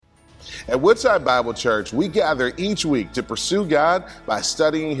At Woodside Bible Church, we gather each week to pursue God by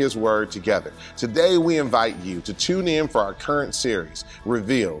studying His Word together. Today, we invite you to tune in for our current series,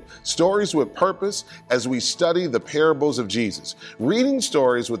 Revealed, Stories with Purpose, as we study the parables of Jesus, reading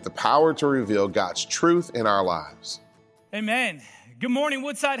stories with the power to reveal God's truth in our lives. Amen. Good morning,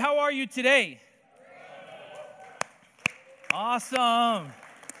 Woodside. How are you today? Awesome.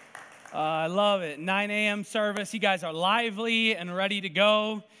 I love it. 9 a.m. service. You guys are lively and ready to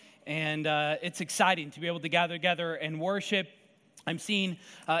go. And it's exciting to be able to gather together and worship. I'm seeing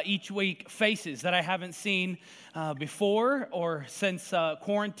each week faces that I haven't seen before or since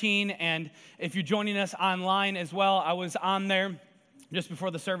quarantine. And if you're joining us online as well, I was on there just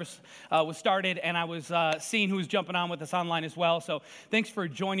before the service was started, and I was seeing who was jumping on with us online as well. So thanks for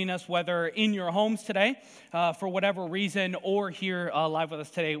joining us, whether in your homes today, for whatever reason, or here live with us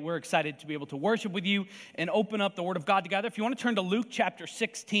today. We're excited to be able to worship with you and open up the Word of God together. If you want to turn to Luke chapter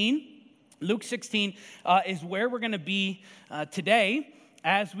 16, Luke 16 is where we're going to be today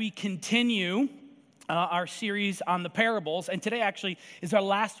as we continue our series on the parables. And today actually is our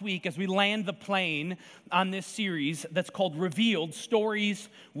last week as we land the plane on this series that's called Revealed, Stories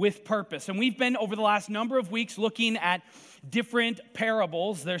with Purpose. And we've been over the last number of weeks looking at different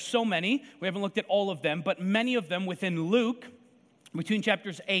parables. There's so many. We haven't looked at all of them, but many of them within Luke, between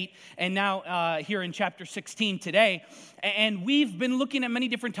chapters 8 and now here in chapter 16 today. And we've been looking at many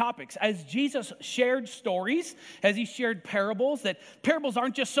different topics. As Jesus shared stories, as he shared parables, that parables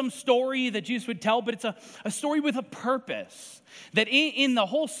aren't just some story that Jesus would tell, but it's a story with a purpose. That in the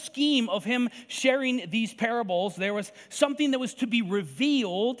whole scheme of him sharing these parables, there was something that was to be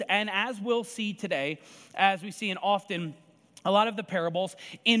revealed. And as we'll see today, as we see in often a lot of the parables,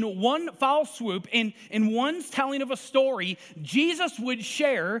 in one foul swoop, in one's telling of a story, Jesus would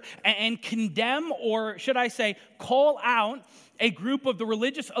share and condemn, or should I say, call out a group of the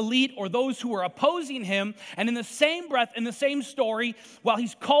religious elite or those who were opposing him. And in the same breath, in the same story, while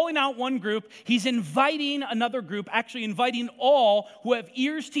he's calling out one group, he's inviting another group, actually inviting all who have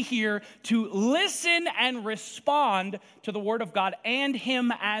ears to hear to listen and respond to the word of God and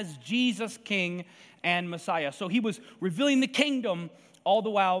him as Jesus King and Messiah. So he was revealing the kingdom all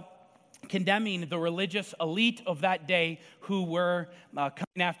the while condemning the religious elite of that day who were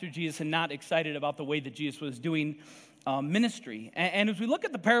coming after Jesus and not excited about the way that Jesus was doing ministry. And as we look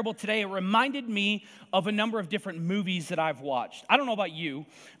at the parable today, it reminded me of a number of different movies that I've watched. I don't know about you,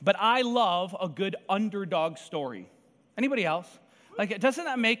 but I love a good underdog story. Anybody else? Like, doesn't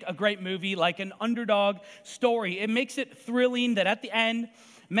that make a great movie, like an underdog story? It makes it thrilling that at the end,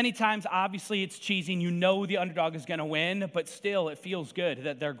 many times, obviously, it's cheesy and you know the underdog is going to win, but still it feels good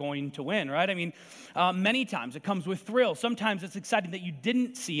that they're going to win, right? I mean, many times it comes with thrill. Sometimes it's exciting that you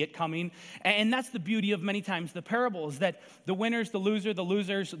didn't see it coming, and that's the beauty of many times the parables, that the winner's the loser, the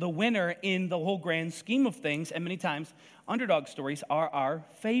loser's the winner in the whole grand scheme of things, and many times underdog stories are our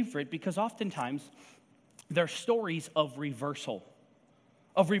favorite because oftentimes they're stories of reversal.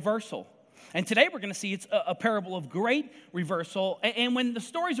 And today we're going to see it's a parable of great reversal. And when the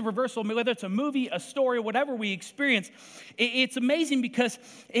stories of reversal, whether it's a movie, a story, whatever we experience, it's amazing because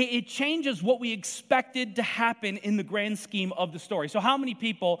it changes what we expected to happen in the grand scheme of the story. So how many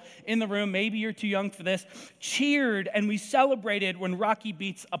people in the room, maybe you're too young for this, cheered and we celebrated when Rocky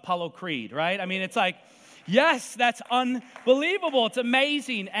beats Apollo Creed, right? I mean, it's like, yes, that's unbelievable. It's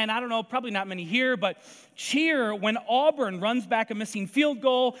amazing. And I don't know, probably not many here, but cheer when Auburn runs back a missing field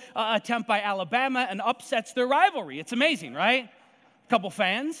goal attempt by Alabama and upsets their rivalry. It's amazing, right? A couple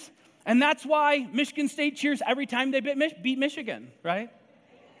fans. And that's why Michigan State cheers every time they beat Michigan, right?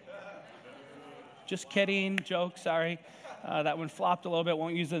 Just kidding. Joke, sorry. That one flopped a little bit.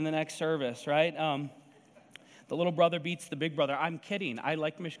 Won't use it in the next service, right? The little brother beats the big brother. I'm kidding. I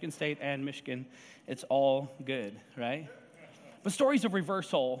like Michigan State and Michigan. It's all good, right? But stories of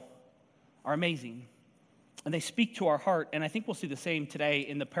reversal are amazing. And they speak to our heart. And I think we'll see the same today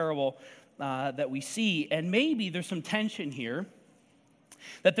in the parable that we see. And maybe there's some tension here.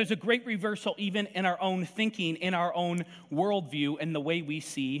 That there's a great reversal even in our own thinking, in our own worldview, and the way we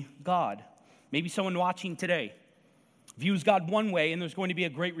see God. Maybe someone watching today views God one way, and there's going to be a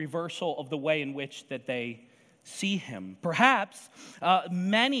great reversal of the way in which that they see him. Perhaps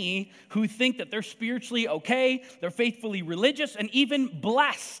many who think that they're spiritually okay, they're faithfully religious, and even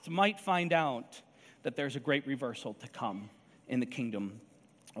blessed might find out that there's a great reversal to come in the kingdom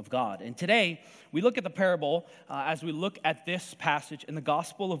of God. And today, we look at the parable as we look at this passage in the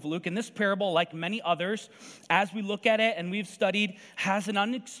Gospel of Luke. And this parable, like many others, as we look at it and we've studied, has an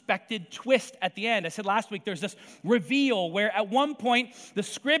unexpected twist at the end. I said last week, there's this reveal where at one point, the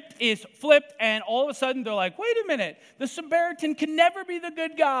script is flipped and all of a sudden they're like, wait a minute, the Samaritan can never be the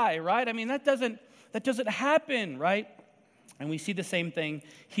good guy, right? I mean, that doesn't happen, right? And we see the same thing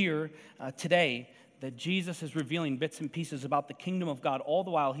here today, that Jesus is revealing bits and pieces about the kingdom of God, all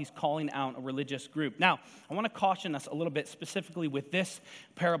the while he's calling out a religious group. Now, I want to caution us a little bit specifically with this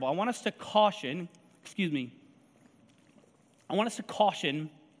parable. I want us to caution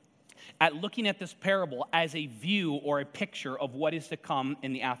at looking at this parable as a view or a picture of what is to come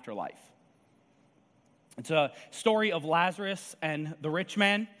in the afterlife. It's a story of Lazarus and the rich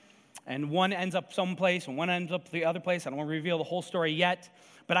man, and one ends up someplace and one ends up the other place. I don't want to reveal the whole story yet.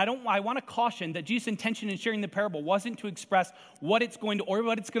 But I want to caution that Jesus' intention in sharing the parable wasn't to express what it's going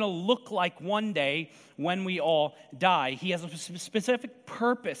to look like one day when we all die. He has a specific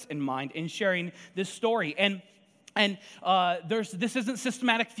purpose in mind in sharing this story. And this isn't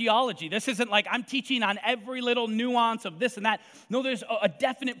systematic theology. This isn't like I'm teaching on every little nuance of this and that. No, there's a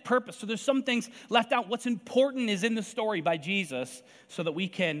definite purpose. So there's some things left out. What's important is in the story by Jesus so that we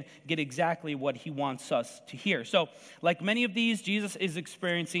can get exactly what he wants us to hear. So like many of these, Jesus is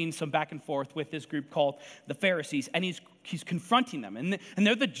experiencing some back and forth with this group called the Pharisees, and he's confronting them. And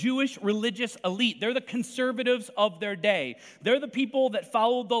they're the Jewish religious elite. They're the conservatives of their day. They're the people that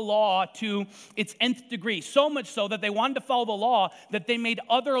followed the law to its nth degree, so much so that they wanted to follow the law that they made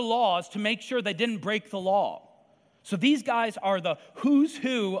other laws to make sure they didn't break the law. So these guys are the who's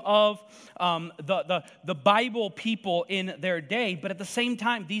who of the Bible people in their day, but at the same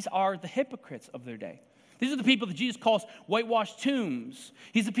time, these are the hypocrites of their day. These are the people that Jesus calls whitewashed tombs.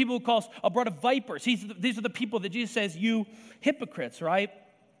 He's the people who calls a brood of vipers. These are the people that Jesus says, you hypocrites, right?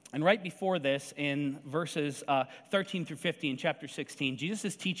 And right before this, in verses 13 through 15 in chapter 16, Jesus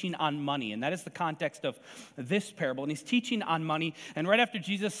is teaching on money, and that is the context of this parable. And he's teaching on money, and right after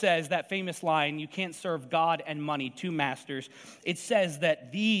Jesus says that famous line, you can't serve God and money, two masters, it says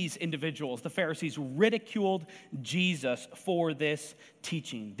that these individuals, the Pharisees, ridiculed Jesus for this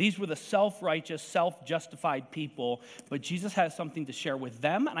teaching. These were the self-righteous, self-justified people, but Jesus has something to share with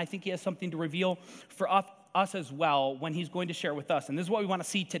them, and I think he has something to reveal for us as well when he's going to share with us. And this is what we want to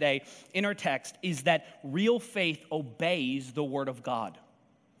see today in our text, is that real faith obeys the word of God.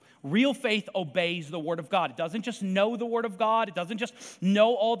 Real faith obeys the word of God. It doesn't just know the word of God. It doesn't just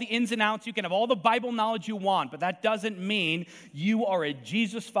know all the ins and outs. You can have all the Bible knowledge you want, but that doesn't mean you are a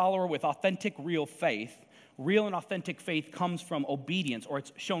Jesus follower with authentic, real faith. Real and authentic faith comes from obedience, or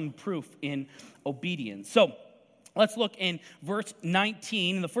it's shown proof in obedience. So, let's look in verse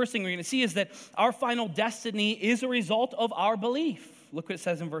 19. And the first thing we're going to see is that our final destiny is a result of our belief. Look what it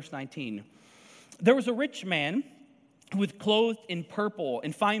says in verse 19. There was a rich man who was clothed in purple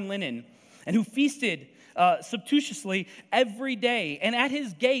and fine linen, and who feasted sumptuously every day. And at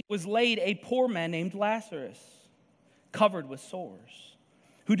his gate was laid a poor man named Lazarus, covered with sores,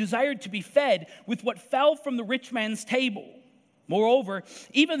 who desired to be fed with what fell from the rich man's table. Moreover,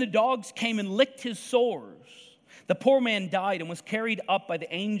 even the dogs came and licked his sores. The poor man died and was carried up by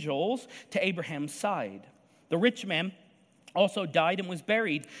the angels to Abraham's side. The rich man also died and was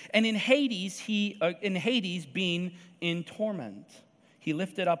buried. And in Hades, being in torment, he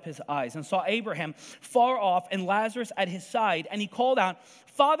lifted up his eyes and saw Abraham far off and Lazarus at his side. And he called out,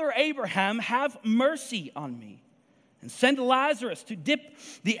 Father Abraham, have mercy on me, and send Lazarus to dip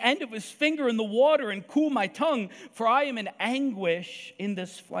the end of his finger in the water and cool my tongue, for I am in anguish in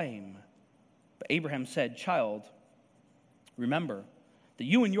this flame. But Abraham said, Child, remember that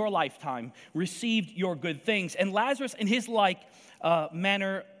you in your lifetime received your good things, and Lazarus in his like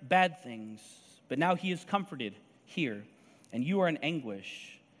manner bad things. But now he is comforted here, and you are in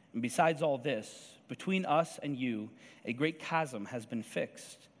anguish. And besides all this, between us and you, a great chasm has been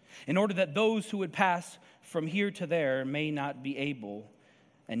fixed, in order that those who would pass from here to there may not be able,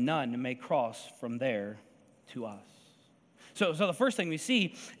 and none may cross from there to us. So the first thing we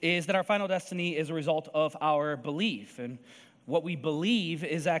see is that our final destiny is a result of our belief. And what we believe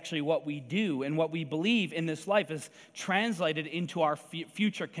is actually what we do. And what we believe in this life is translated into our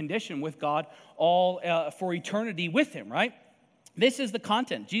future condition with God, all for eternity with him, right? This is the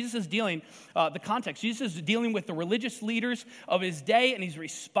content. Jesus is dealing, the context. Jesus is dealing with the religious leaders of his day, and he's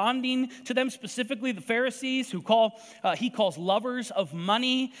responding to them, specifically the Pharisees, who he calls lovers of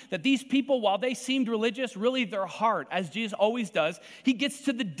money. That these people, while they seemed religious, really their heart, as Jesus always does, he gets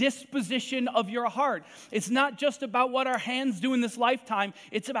to the disposition of your heart. It's not just about what our hands do in this lifetime.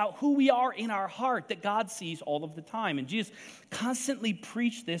 It's about who we are in our heart that God sees all of the time. And Jesus constantly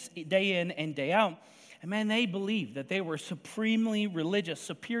preached this day in and day out. And man, they believed that they were supremely religious,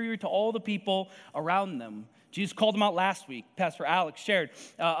 superior to all the people around them. Jesus called them out last week. Pastor Alex shared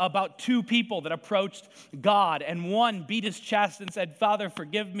about two people that approached God, and one beat his chest and said, "Father,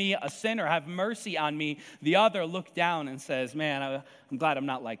 forgive me, a sinner, have mercy on me." The other looked down and says, "Man, I'm glad I'm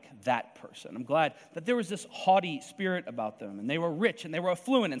not like that person. I'm glad that there was this haughty spirit about them, and they were rich, and they were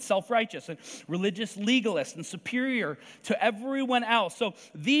affluent, and self-righteous, and religious legalist, and superior to everyone else." So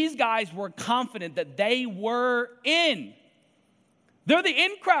these guys were confident that they were in. They're the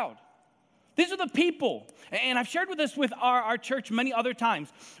in crowd. These are the people. And I've shared with this with our church many other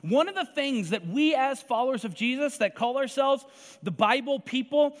times. One of the things that we as followers of Jesus that call ourselves the Bible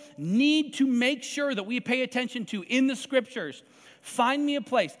people need to make sure that we pay attention to in the scriptures. Find me a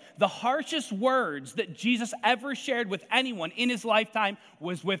place. The harshest words that Jesus ever shared with anyone in his lifetime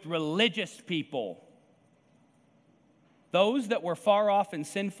was with religious people. Those that were far off and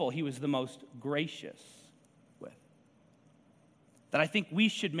sinful, he was the most gracious with. That I think we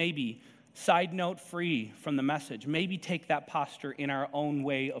should maybe, side note free from the message, maybe take that posture in our own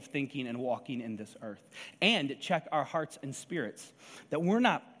way of thinking and walking in this earth. And check our hearts and spirits, that we're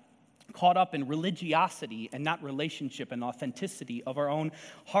not caught up in religiosity and not relationship and authenticity of our own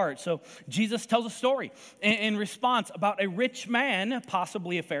heart. So Jesus tells a story in response about a rich man,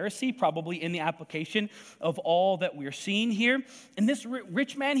 possibly a Pharisee, probably in the application of all that we're seeing here. And this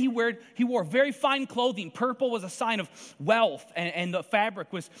rich man, he wore very fine clothing. Purple was a sign of wealth, and the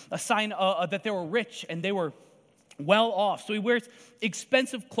fabric was a sign that they were rich and they were well off. So he wears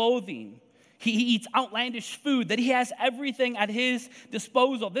expensive clothing. He eats outlandish food, that he has everything at his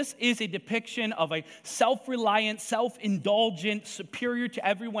disposal. This is a depiction of a self-reliant, self-indulgent, superior to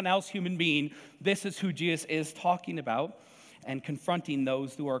everyone else human being. This is who Jesus is talking about and confronting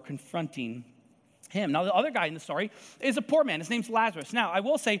those who are confronting him. Now, the other guy in the story is a poor man. His name's Lazarus. Now, I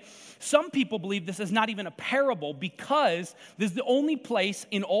will say, some people believe this is not even a parable because this is the only place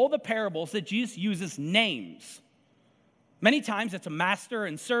in all the parables that Jesus uses names. Many times it's a master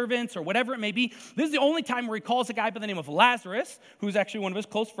and servants or whatever it may be. This is the only time where he calls a guy by the name of Lazarus, who's actually one of his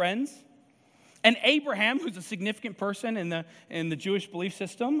close friends, and Abraham, who's a significant person in the Jewish belief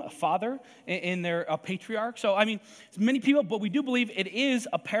system, a father in their patriarch. So, I mean, many people, but we do believe it is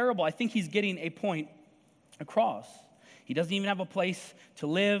a parable. I think he's getting a point across. He doesn't even have a place to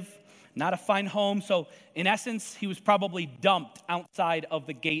live, not a fine home. So in essence, he was probably dumped outside of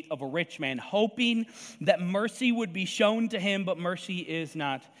the gate of a rich man, hoping that mercy would be shown to him, but mercy is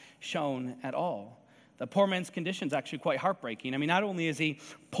not shown at all. The poor man's condition is actually quite heartbreaking. I mean, not only is he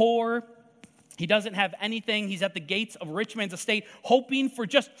poor, he doesn't have anything. He's at the gates of a rich man's estate, hoping for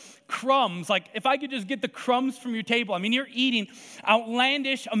just crumbs. Like, if I could just get the crumbs from your table. I mean, you're eating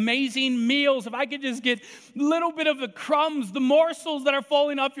outlandish, amazing meals. If I could just get a little bit of the crumbs, the morsels that are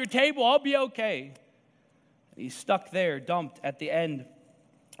falling off your table, I'll be okay. He's stuck there, dumped at the end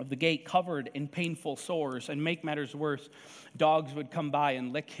of the gate, covered in painful sores. And make matters worse, dogs would come by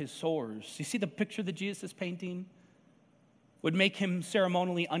and lick his sores. You see the picture that Jesus is painting? Would make him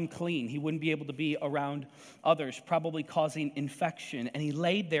ceremonially unclean. He wouldn't be able to be around others, probably causing infection. And he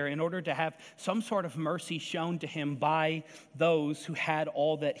laid there in order to have some sort of mercy shown to him by those who had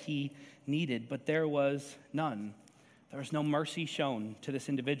all that he needed. But there was none. There was no mercy shown to this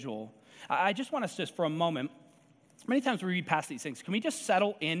individual. I just want us just for a moment, many times we read past these things, can we just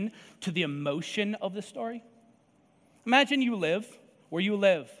settle in to the emotion of the story? Imagine you live where you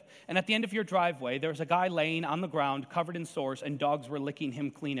live, and at the end of your driveway, there's a guy laying on the ground covered in sores, and dogs were licking him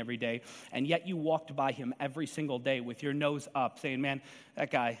clean every day, and yet you walked by him every single day with your nose up saying, "Man,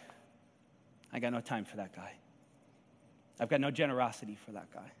 that guy, I got no time for that guy. I've got no generosity for that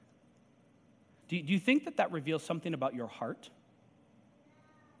guy." Do you think that reveals something about your heart?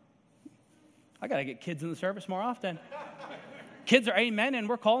 I got to get kids in the service more often. Kids are amen, and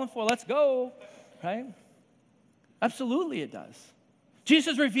we're calling for let's go, right? Absolutely it does.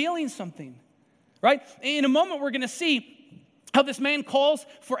 Jesus is revealing something, right? In a moment, we're going to see how this man calls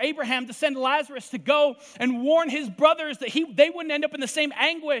for Abraham to send Lazarus to go and warn his brothers that they wouldn't end up in the same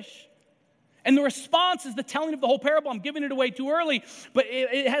anguish. And the response is the telling of the whole parable. I'm giving it away too early, but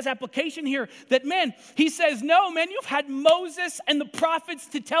it has application here that, man, he says, no, man, you've had Moses and the prophets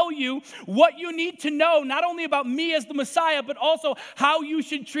to tell you what you need to know, not only about me as the Messiah, but also how you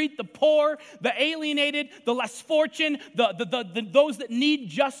should treat the poor, the alienated, the less fortunate, those that need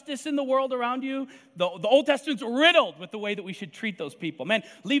justice in the world around you. The Old Testament's riddled with the way that we should treat those people. Man,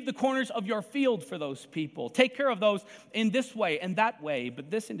 leave the corners of your field for those people. Take care of those in this way and that way. But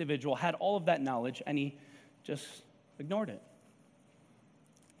this individual had all of that knowledge, and he just ignored it.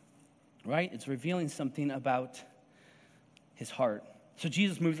 Right? It's revealing something about his heart. So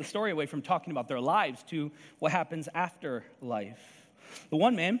Jesus moves the story away from talking about their lives to what happens after life. The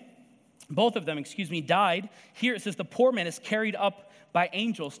one man, both of them, died. Here it says the poor man is carried up by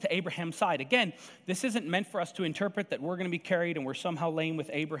angels to Abraham's side. Again, this isn't meant for us to interpret that we're going to be carried and we're somehow laying with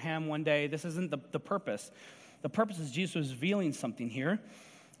Abraham one day. This isn't the purpose. The purpose is Jesus was revealing something here.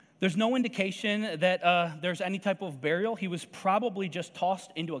 There's no indication that there's any type of burial. He was probably just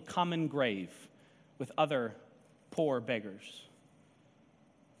tossed into a common grave with other poor beggars.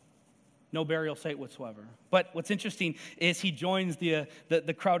 No burial site whatsoever. But what's interesting is he joins the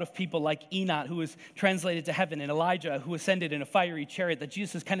crowd of people like Enoch, who was translated to heaven, and Elijah, who ascended in a fiery chariot, that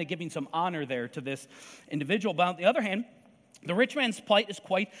Jesus is kind of giving some honor there to this individual. But on the other hand, the rich man's plight is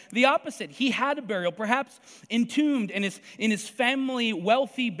quite the opposite. He had a burial, perhaps entombed in his family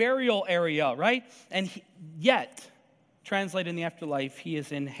wealthy burial area, right? And yet, translated in the afterlife, he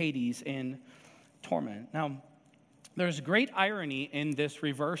is in Hades in torment. Now, there's great irony in this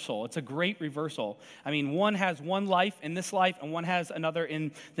reversal. It's a great reversal. I mean, one has one life in this life, and one has another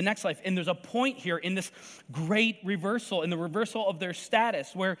in the next life. And there's a point here in this great reversal, in the reversal of their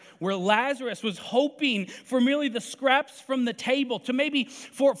status, where Lazarus was hoping for merely the scraps from the table, to maybe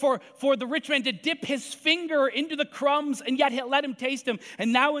for the rich man to dip his finger into the crumbs, and yet let him taste them.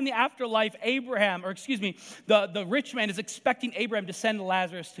 And now in the afterlife, the rich man is expecting Abraham to send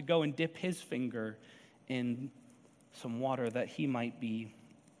Lazarus to go and dip his finger in some water that he might be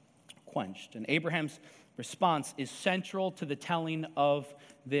quenched. And Abraham's response is central to the telling of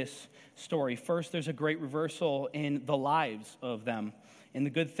this story. First, there's a great reversal in the lives of them, in the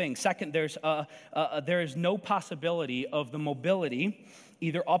good things. Second, there is no possibility of the mobility,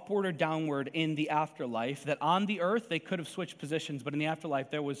 either upward or downward, in the afterlife, that on the earth they could have switched positions, but in the afterlife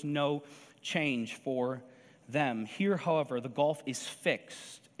there was no change for them. Here, however, the gulf is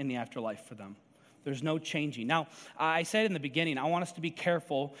fixed in the afterlife for them. There's no changing. Now, I said in the beginning, I want us to be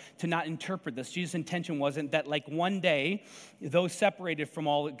careful to not interpret this. Jesus' intention wasn't that, like, one day, those separated from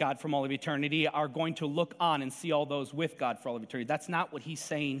God from all of eternity are going to look on and see all those with God for all of eternity. That's not what he's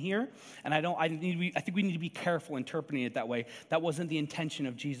saying here. And I think we need to be careful interpreting it that way. That wasn't the intention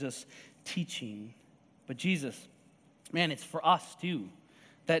of Jesus' teaching. But Jesus, man, it's for us too.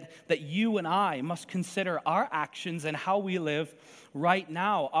 That you and I must consider our actions and how we live right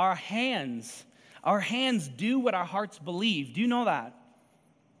now. Our hands do what our hearts believe. Do you know that?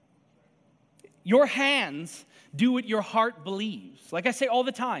 Your hands do what your heart believes. Like I say all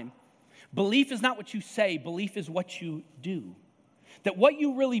the time, belief is not what you say, belief is what you do. That what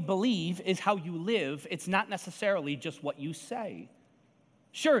you really believe is how you live. It's not necessarily just what you say.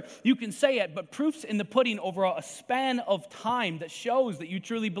 Sure, you can say it, but proof's in the pudding over a span of time that shows that you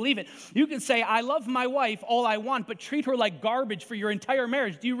truly believe it. You can say, I love my wife all I want, but treat her like garbage for your entire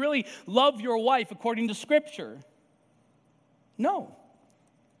marriage. Do you really love your wife according to Scripture? No.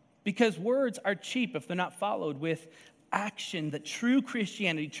 Because words are cheap if they're not followed with action. That true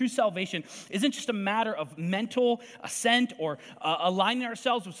Christianity, true salvation, isn't just a matter of mental assent or aligning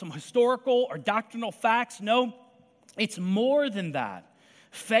ourselves with some historical or doctrinal facts. No, it's more than that.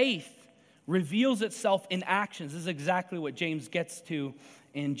 Faith reveals itself in actions. This is exactly what James gets to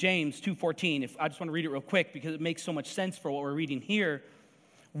in James 2:14. I just want to read it real quick because it makes so much sense for what we're reading here.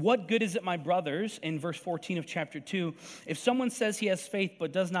 What good is it, my brothers, in verse 14 of chapter 2, if someone says he has faith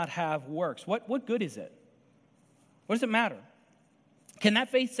but does not have works? What good is it? What does it matter? Can that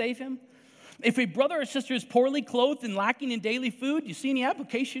faith save him? If a brother or sister is poorly clothed and lacking in daily food, do you see any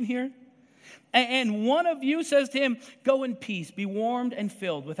application here? And one of you says to him, go in peace, be warmed and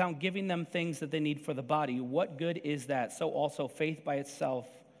filled, without giving them things that they need for the body. What good is that? So also faith by itself,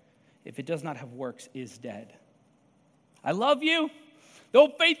 if it does not have works, is dead. I love you. The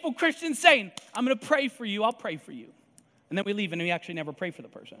old faithful Christian saying, I'm going to pray for you, I'll pray for you. And then we leave and we actually never pray for the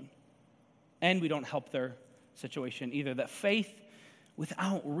person. And we don't help their situation either. That faith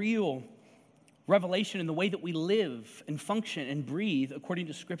without real revelation in the way that we live and function and breathe according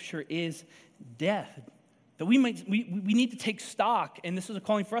to Scripture is death. That we need to take stock, and this is a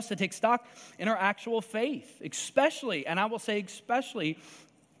calling for us to take stock in our actual faith, especially, and I will say especially,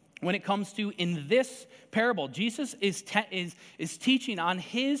 when it comes to, in this parable, Jesus is teaching on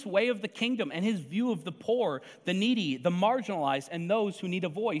his way of the kingdom and his view of the poor, the needy, the marginalized, and those who need a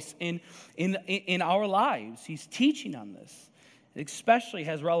voice in our lives. He's teaching on this. It especially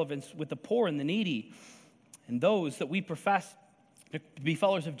has relevance with the poor and the needy and those that we profess to be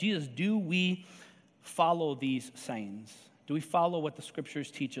followers of Jesus. Do we follow these sayings? Do we follow what the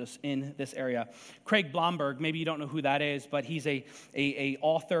scriptures teach us in this area? Craig Blomberg, maybe you don't know who that is, but he's a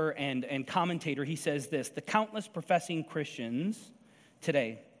author and commentator. He says this: the countless professing Christians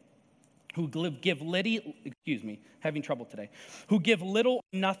today who give little or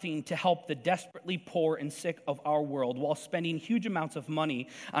nothing to help the desperately poor and sick of our world, while spending huge amounts of money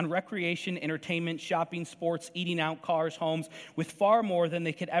on recreation, entertainment, shopping, sports, eating out, cars, homes, with far more than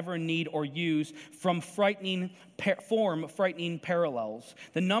they could ever need or use, form frightening parallels.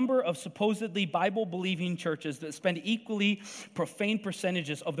 The number of supposedly Bible-believing churches that spend equally profane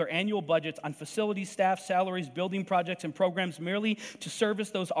percentages of their annual budgets on facilities, staff, salaries, building projects, and programs merely to service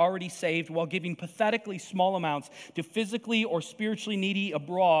those already saved, while giving pathetically small amounts to physically or spiritually needy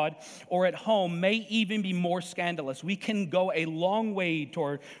abroad or at home, may even be more scandalous. We can go a long way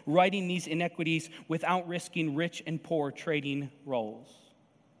toward righting these inequities without risking rich and poor trading roles.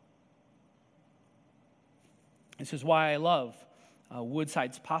 This is why I love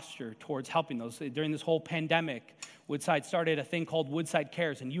Woodside's posture towards helping those. During this whole pandemic, Woodside started a thing called Woodside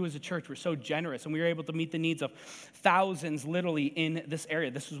Cares, and you as a church were so generous, and we were able to meet the needs of thousands literally in this area.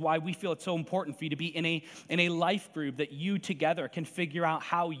 This is why we feel it's so important for you to be in a life group that you together can figure out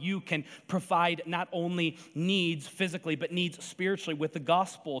how you can provide not only needs physically, but needs spiritually with the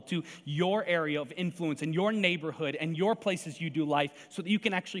gospel to your area of influence and your neighborhood and your places you do life, so that you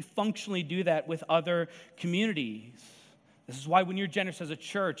can actually functionally do that with other communities. This is why when you're generous as a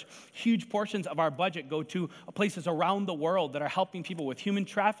church, huge portions of our budget go to places around the world that are helping people with human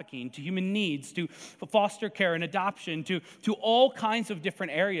trafficking, to human needs, to foster care and adoption, to all kinds of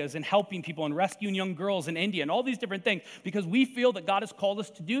different areas, and helping people and rescuing young girls in India and all these different things, because we feel that God has called us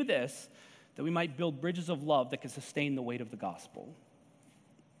to do this, that we might build bridges of love that can sustain the weight of the gospel.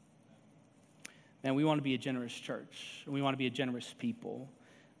 Man, we want to be a generous church, and we want to be a generous people.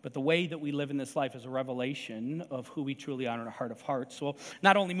 But the way that we live in this life is a revelation of who we truly are in our heart of hearts. So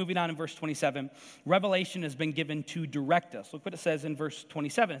not only, moving on in verse 27, revelation has been given to direct us. Look what it says in verse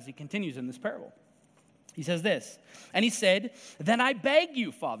 27 as he continues in this parable. He says this, and he said, "Then I beg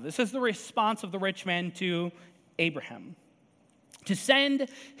you, Father," this is the response of the rich man to Abraham, "to send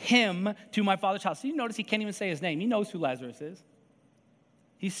him to my father's house." So you notice he can't even say his name. He knows who Lazarus is.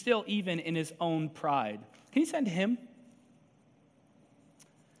 He's still even in his own pride. Can you send him?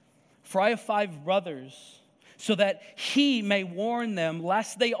 "For I have 5 brothers, so that he may warn them,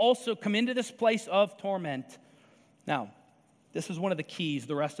 lest they also come into this place of torment." Now, this is one of the keys.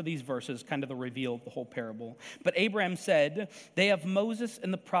 The rest of these verses kind of the reveal of the whole parable. "But Abraham said, they have Moses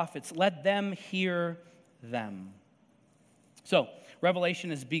and the prophets. Let them hear them." So, revelation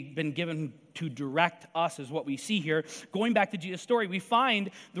has been given to direct us, is what we see here. Going back to Jesus' story, we find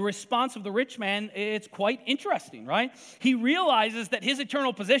the response of the rich man, it's quite interesting, right? He realizes that his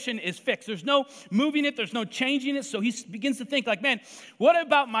eternal position is fixed. There's no moving it, there's no changing it, so he begins to think like, man, what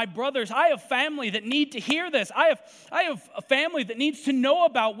about my brothers? I have family that need to hear this. I have a family that needs to know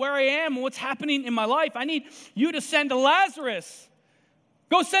about where I am and what's happening in my life. I need you to send Lazarus.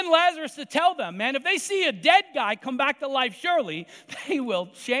 Go send Lazarus to tell them, man, if they see a dead guy come back to life, surely they will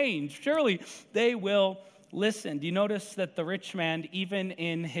change. Surely they will listen. Do you notice that the rich man, even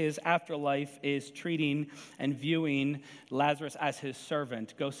in his afterlife, is treating and viewing Lazarus as his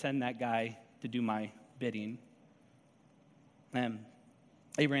servant? Go send that guy to do my bidding. And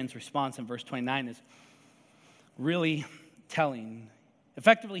Abraham's response in verse 29 is really telling.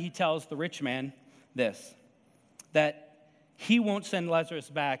 Effectively, he tells the rich man this, that he won't send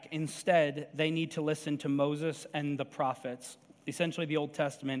Lazarus back. Instead, they need to listen to Moses and the prophets, essentially the Old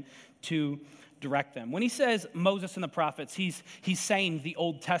Testament, to direct them. When he says Moses and the prophets, he's saying the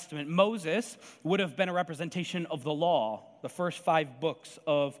Old Testament. Moses would have been a representation of the law, the first 5 books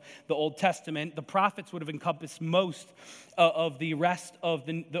of the Old Testament. The prophets would have encompassed most of the rest of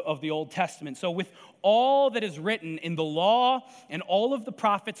the Old Testament. So with all that is written in the law and all of the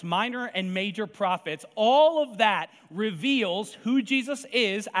prophets, minor and major prophets, all of that reveals who Jesus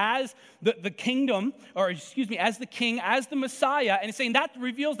is as the kingdom, as the king, as the Messiah. And it's saying that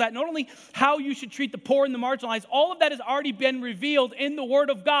reveals that not only how you should treat the poor and the marginalized, all of that has already been revealed in the Word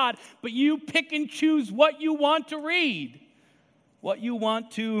of God, but you pick and choose what you want to read, what you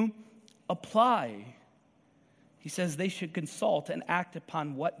want to apply. He says they should consult and act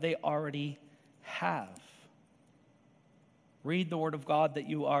upon what they already have. Read the word of God that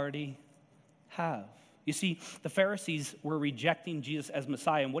you already have. You see, the Pharisees were rejecting Jesus as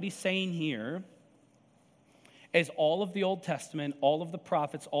Messiah. And what he's saying here is all of the Old Testament, all of the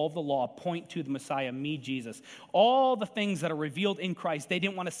prophets, all of the law point to the Messiah, me, Jesus. All the things that are revealed in Christ, they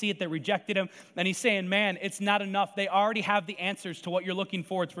didn't want to see it. They rejected him. And he's saying, man, it's not enough. They already have the answers to what you're looking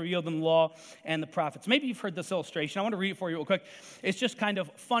for. It's revealed in the law and the prophets. Maybe you've heard this illustration. I want to read it for you real quick. It's just kind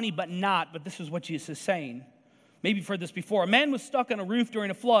of funny, but not. But this is what Jesus is saying. Maybe you've heard this before. A man was stuck on a roof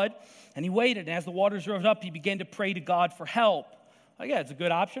during a flood, and he waited. And as the waters rose up, he began to pray to God for help. Yeah, it's a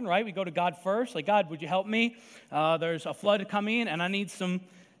good option, right? We go to God first. Like, God, would you help me? There's a flood coming, and I need some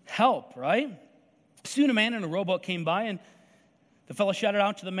help, right? Soon a man in a rowboat came by, and the fellow shouted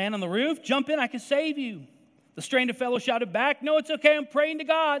out to the man on the roof, jump in, I can save you. The stranded fellow shouted back, no, it's okay, I'm praying to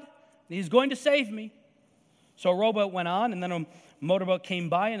God, and he's going to save me. So a rowboat went on, and then a motorboat came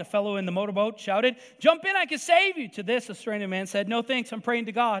by, and the fellow in the motorboat shouted, jump in, I can save you. To this, the stranded man said, no thanks, I'm praying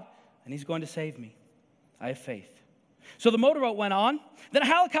to God, and he's going to save me. I have faith. So the motorboat went on. Then a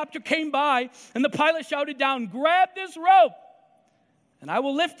helicopter came by, and the pilot shouted down, grab this rope, and I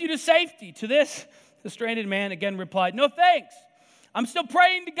will lift you to safety. To this, the stranded man again replied, no thanks. I'm still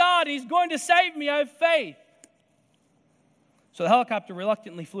praying to God. He's going to save me. I have faith. So the helicopter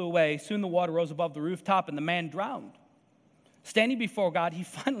reluctantly flew away. Soon the water rose above the rooftop, and the man drowned. Standing before God, he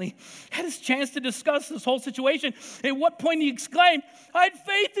finally had his chance to discuss this whole situation. At what point he exclaimed, I had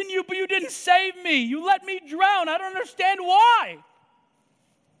faith in you, but you didn't save me. You let me drown. I don't understand why.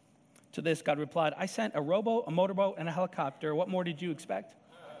 To this, God replied, I sent a rowboat, a motorboat, and a helicopter. What more did you expect?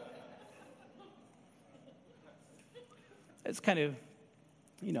 It's kind of,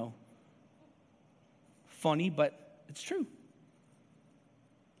 funny, but it's true.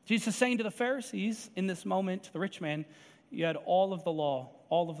 Jesus is saying to the Pharisees in this moment, to the rich man, you had all of the law,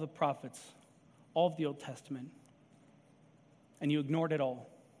 all of the prophets, all of the Old Testament, and you ignored it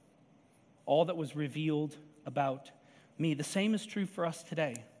all that was revealed about me. The same is true for us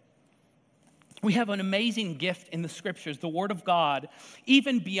today. We have an amazing gift in the Scriptures, the Word of God,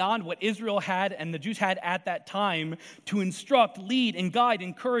 even beyond what Israel had and the Jews had at that time, to instruct, lead, and guide,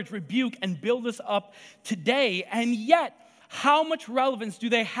 encourage, rebuke, and build us up today. And yet, how much relevance do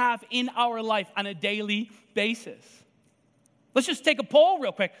they have in our life on a daily basis? Let's just take a poll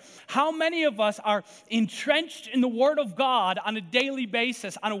real quick. How many of us are entrenched in the Word of God on a daily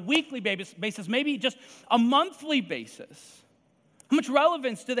basis, on a weekly basis, maybe just a monthly basis? How much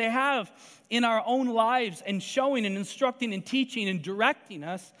relevance do they have in our own lives and showing and instructing and teaching and directing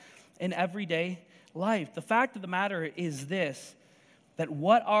us in everyday life? The fact of the matter is this, that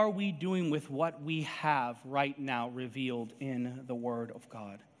what are we doing with what we have right now revealed in the Word of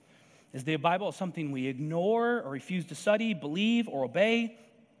God? Is the Bible something we ignore or refuse to study, believe, or obey?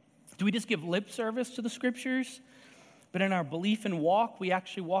 Do we just give lip service to the Scriptures, but in our belief and walk, we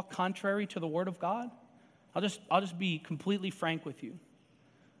actually walk contrary to the Word of God? I'll just be completely frank with you.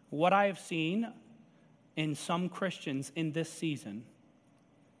 What I have seen in some Christians in this season,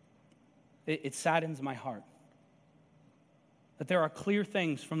 it saddens my heart. That there are clear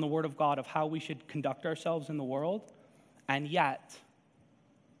things from the Word of God of how we should conduct ourselves in the world, and yet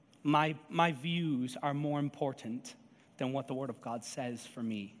my views are more important than what the Word of God says for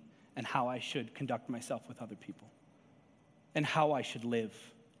me and how I should conduct myself with other people and how I should live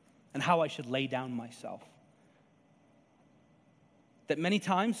and how I should lay down myself. That many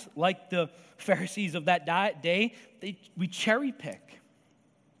times, like the Pharisees of that day, we cherry pick.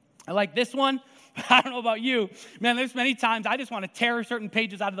 I like this one. I don't know about you. Man, there's many times I just want to tear certain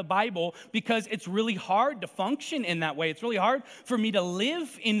pages out of the Bible because it's really hard to function in that way. It's really hard for me to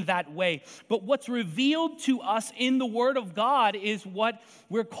live in that way. But what's revealed to us in the Word of God is what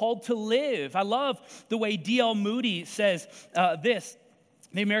we're called to live. I love the way D.L. Moody says this.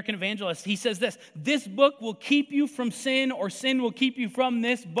 The American evangelist, he says this book will keep you from sin, or sin will keep you from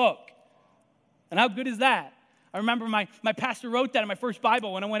this book. And how good is that? I remember my pastor wrote that in my first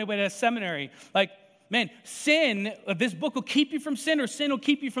Bible when I went away to seminary. Like, man, this book will keep you from sin, or sin will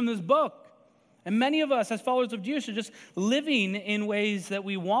keep you from this book. And many of us as followers of Jesus are just living in ways that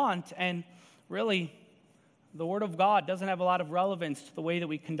we want, and really, the Word of God doesn't have a lot of relevance to the way that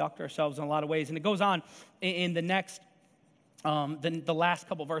we conduct ourselves in a lot of ways. And it goes on in the next the last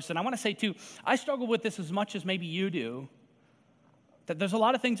couple verses. And I want to say, too, I struggle with this as much as maybe you do, that there's a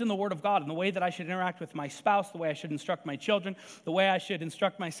lot of things in the Word of God, and the way that I should interact with my spouse, the way I should instruct my children, the way I should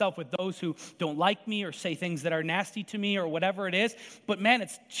instruct myself with those who don't like me or say things that are nasty to me or whatever it is. But, man,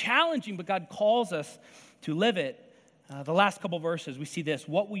 it's challenging, but God calls us to live it. The last couple verses, we see this.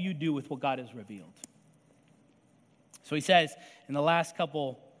 What will you do with what God has revealed? So he says in the last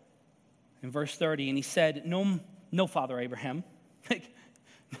couple, in verse 30, and he said, no No, Father Abraham.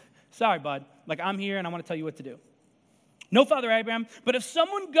 Sorry, bud. I'm here and I want to tell you what to do. No, Father Abraham. But if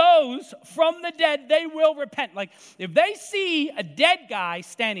someone goes from the dead, they will repent. If they see a dead guy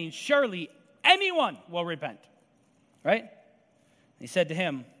standing, surely anyone will repent. Right? He said to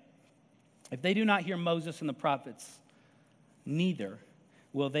him, if they do not hear Moses and the prophets, neither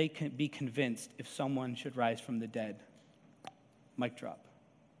will they be convinced if someone should rise from the dead. Mic drop.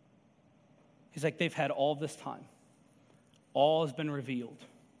 He's like, they've had all this time. All has been revealed.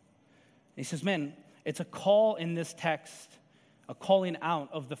 And he says, man, it's a call in this text, a calling out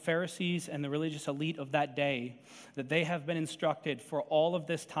of the Pharisees and the religious elite of that day, that they have been instructed for all of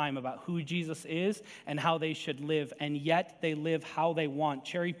this time about who Jesus is and how they should live, and yet they live how they want,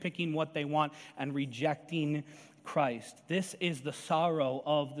 cherry-picking what they want and rejecting Christ. This is the sorrow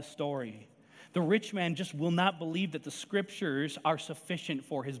of the story. The rich man just will not believe that the scriptures are sufficient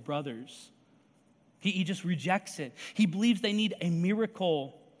for his brothers. He just rejects it. He believes they need a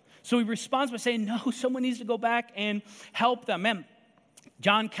miracle. So he responds by saying, no, someone needs to go back and help them. Man,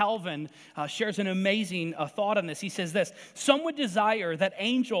 John Calvin shares an amazing thought on this. He says this: some would desire that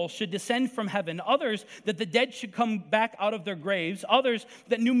angels should descend from heaven, others that the dead should come back out of their graves, others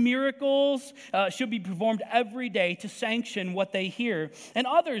that new miracles should be performed every day to sanction what they hear, and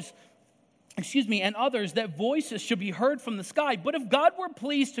others that voices should be heard from the sky. But if God were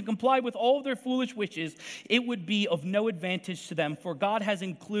pleased to comply with all of their foolish wishes, it would be of no advantage to them, for God has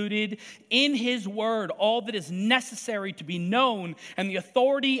included in his word all that is necessary to be known, and the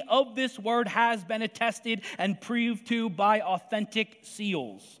authority of this word has been attested and proved to by authentic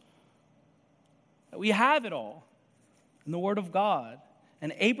seals. We have it all in the word of God.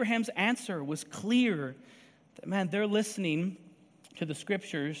 And Abraham's answer was clear that, man, they're listening to the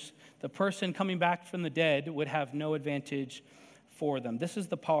scriptures. The person coming back from the dead would have no advantage for them. This is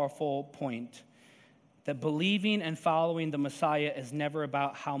the powerful point, that believing and following the Messiah is never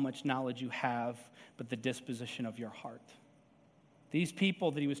about how much knowledge you have, but the disposition of your heart. These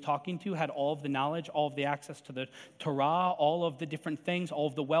people that he was talking to had all of the knowledge, all of the access to the Torah, all of the different things, all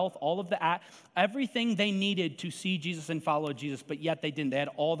of the wealth, all of everything they needed to see Jesus and follow Jesus, but yet they didn't. They had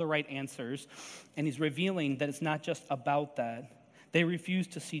all the right answers. And he's revealing that it's not just about that. They refuse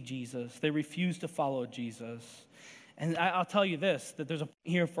to see Jesus. They refuse to follow Jesus. And I'll tell you this, that there's a point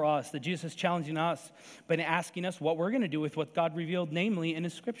here for us, that Jesus is challenging us by asking us what we're going to do with what God revealed, namely in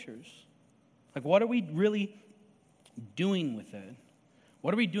his scriptures. What are we really doing with it?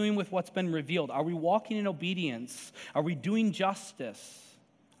 What are we doing with what's been revealed? Are we walking in obedience? Are we doing justice?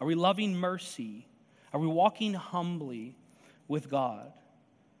 Are we loving mercy? Are we walking humbly with God?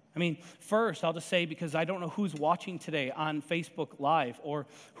 First, I'll just say, because I don't know who's watching today on Facebook Live or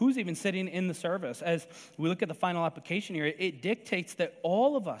who's even sitting in the service, as we look at the final application here, it dictates that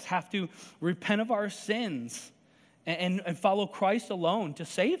all of us have to repent of our sins and follow Christ alone to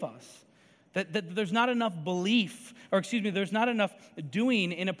save us. That there's not enough there's not enough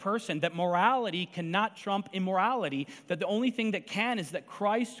doing in a person, that morality cannot trump immorality, that the only thing that can is that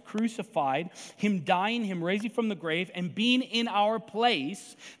Christ crucified, him dying, him raising from the grave, and being in our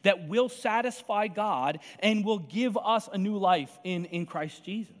place, that will satisfy God and will give us a new life in Christ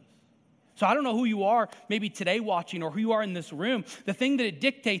Jesus. So I don't know who you are maybe today watching or who you are in this room. The thing that it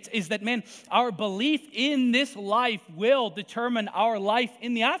dictates is that, man, our belief in this life will determine our life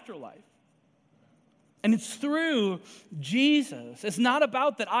in the afterlife. And it's through Jesus. It's not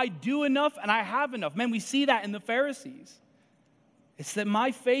about that I do enough and I have enough. Man, we see that in the Pharisees. It's that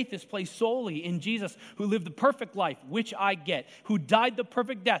my faith is placed solely in Jesus, who lived the perfect life, which I get, who died the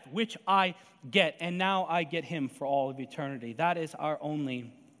perfect death, which I get, and now I get him for all of eternity. That is our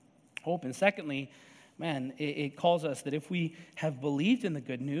only hope. And secondly, man, it calls us that if we have believed in the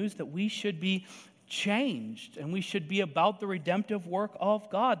good news, that we should be changed, and we should be about the redemptive work of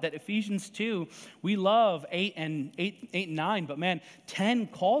God. That Ephesians 2, we love 8 and 9, but man, 10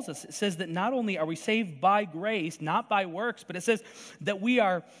 calls us. It says that not only are we saved by grace, not by works, but it says that we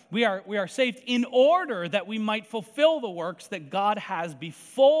are saved in order that we might fulfill the works that God has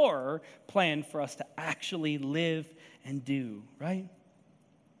before planned for us to actually live and do, right?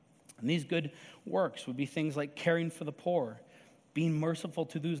 And these good works would be things like caring for the poor, being merciful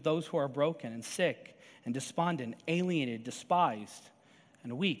to those who are broken and sick and despondent, alienated, despised,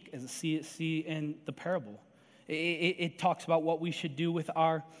 and weak, as we see in the parable. It talks about what we should do with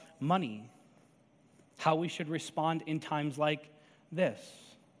our money, how we should respond in times like this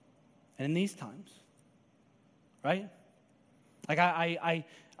and in these times, right?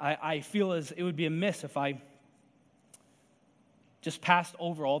 I feel as it would be amiss if I just passed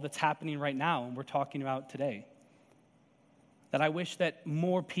over all that's happening right now and we're talking about today. That I wish that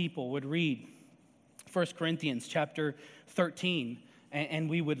more people would read 1 Corinthians chapter 13, and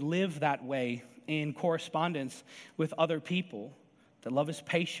we would live that way in correspondence with other people. That love is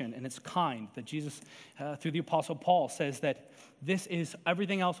patient and it's kind. That Jesus, through the Apostle Paul, says that this is,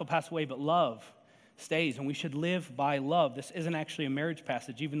 everything else will pass away, but love stays, and we should live by love. This isn't actually a marriage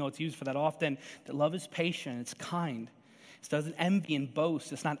passage, even though it's used for that often. That love is patient, it's kind. It doesn't envy and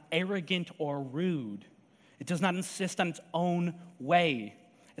boast. It's not arrogant or rude. It does not insist on its own way.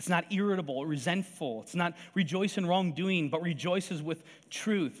 It's not irritable or resentful. It's not rejoice in wrongdoing, but rejoices with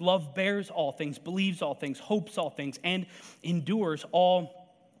truth. Love bears all things, believes all things, hopes all things, and endures all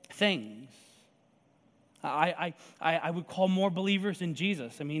things. I would call more believers in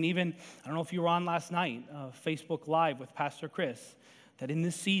Jesus. I mean, even, I don't know if you were on last night, Facebook Live with Pastor Chris, that in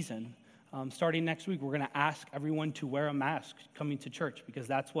this season, starting next week, we're going to ask everyone to wear a mask coming to church, because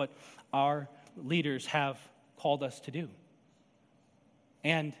that's what our leaders have called us to do.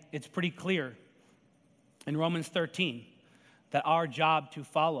 And it's pretty clear in Romans 13 that our job to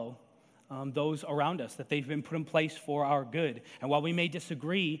follow those around us, that they've been put in place for our good. And while we may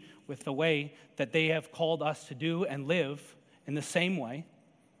disagree with the way that they have called us to do and live in the same way,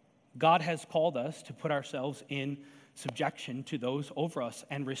 God has called us to put ourselves in subjection to those over us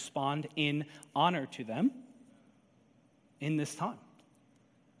and respond in honor to them in this time.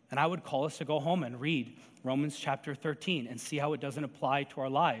 And I would call us to go home and read Romans chapter 13 and see how it doesn't apply to our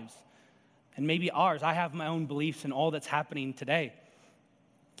lives. And maybe ours. I have my own beliefs in all that's happening today.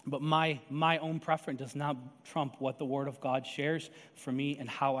 But my own preference does not trump what the Word of God shares for me and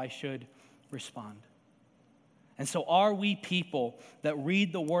how I should respond. And so are we people that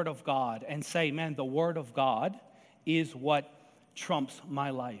read the Word of God and say, man, the Word of God is what trumps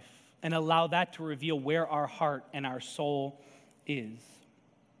my life, and allow that to reveal where our heart and our soul is?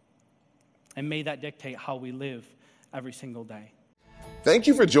 And may that dictate how we live every single day. Thank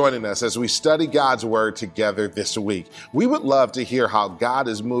you for joining us as we study God's Word together this week. We would love to hear how God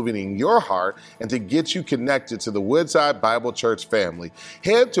is moving in your heart and to get you connected to the Woodside Bible Church family.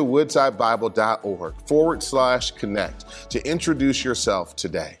 Head to woodsidebible.org/connect to introduce yourself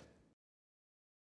today.